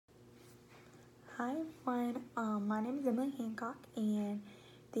Hi everyone, my name is Emily Hancock, and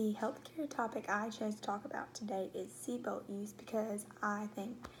the healthcare topic I chose to talk about today is seatbelt use because I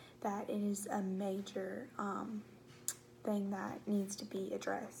think that it is a major thing that needs to be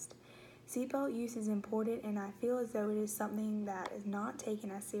addressed. Seatbelt use is important, and I feel as though it is something that is not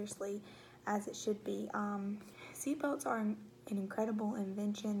taken as seriously as it should be. Seatbelts are an incredible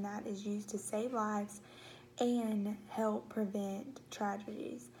invention that is used to save lives and help prevent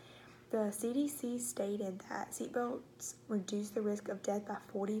tragedies. The CDC stated that seatbelts reduce the risk of death by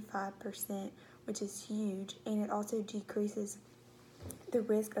 45%, which is huge, and it also decreases the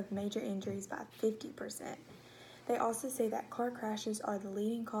risk of major injuries by 50%. They also say that car crashes are the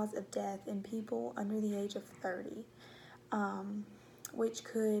leading cause of death in people under the age of 30, which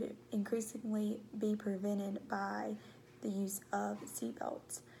could increasingly be prevented by the use of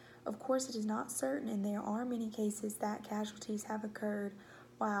seatbelts. Of course, it is not certain, and there are many cases that casualties have occurred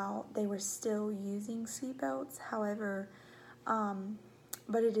while they were still using seatbelts. However,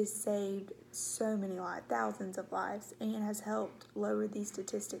 but it has saved so many lives, thousands of lives, and has helped lower these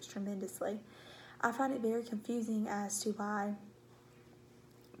statistics tremendously. I find it very confusing as to why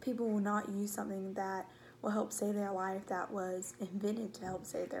people will not use something that will help save their life, that was invented to help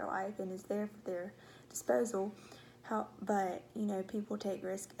save their life and is there for their disposal. But people take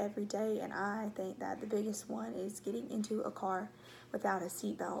risks every day, and I think that the biggest one is getting into a car without a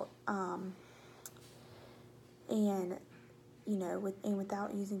seatbelt, and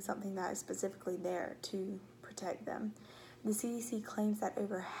without using something that is specifically there to protect them. The CDC claims that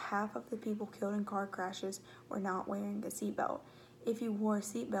over half of the people killed in car crashes were not wearing a seatbelt. If you wore a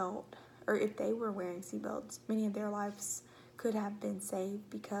seatbelt, or if they were wearing seatbelts, many of their lives could have been saved,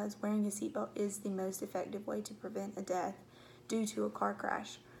 because wearing a seatbelt is the most effective way to prevent a death due to a car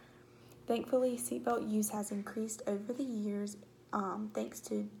crash. Thankfully, seatbelt use has increased over the years, thanks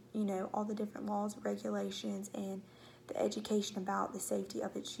to all the different laws, regulations, and the education about the safety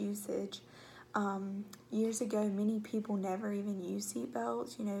of its usage. Years ago, many people never even used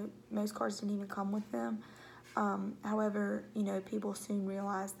seatbelts. Most cars didn't even come with them. However, people soon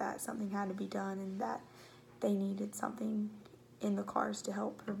realized that something had to be done, and that they needed something in the cars to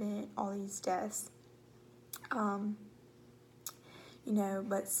help prevent all these deaths.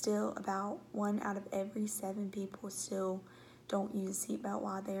 But still about 1 out of every 7 people still don't use a seatbelt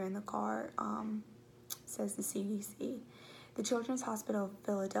while they're in the car, says the CDC. The Children's Hospital of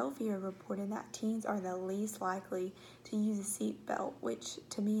Philadelphia reported that teens are the least likely to use a seatbelt, which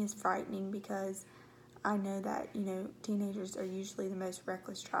to me is frightening, because I know that, teenagers are usually the most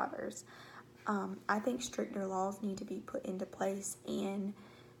reckless drivers. I think stricter laws need to be put into place, and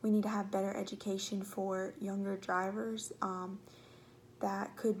we need to have better education for younger drivers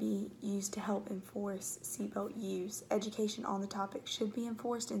that could be used to help enforce seatbelt use. Education on the topic should be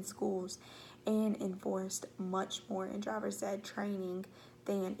enforced in schools and enforced much more in driver's ed training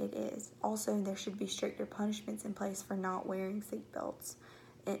than it is. Also, there should be stricter punishments in place for not wearing seatbelts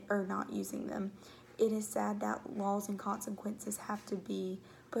or not using them. It is sad that laws and consequences have to be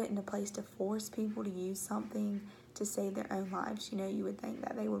put into place to force people to use something to save their own lives. You would think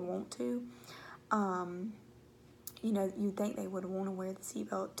that they would want to. You'd think they would want to wear the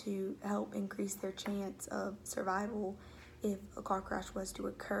seatbelt to help increase their chance of survival if a car crash was to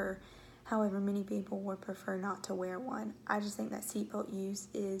occur. However, many people would prefer not to wear one. I just think that seatbelt use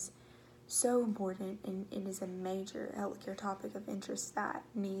is so important, and it is a major healthcare topic of interest that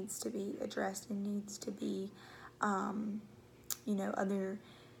needs to be addressed, and needs to be, other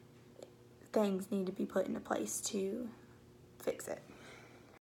things need to be put into place to fix it.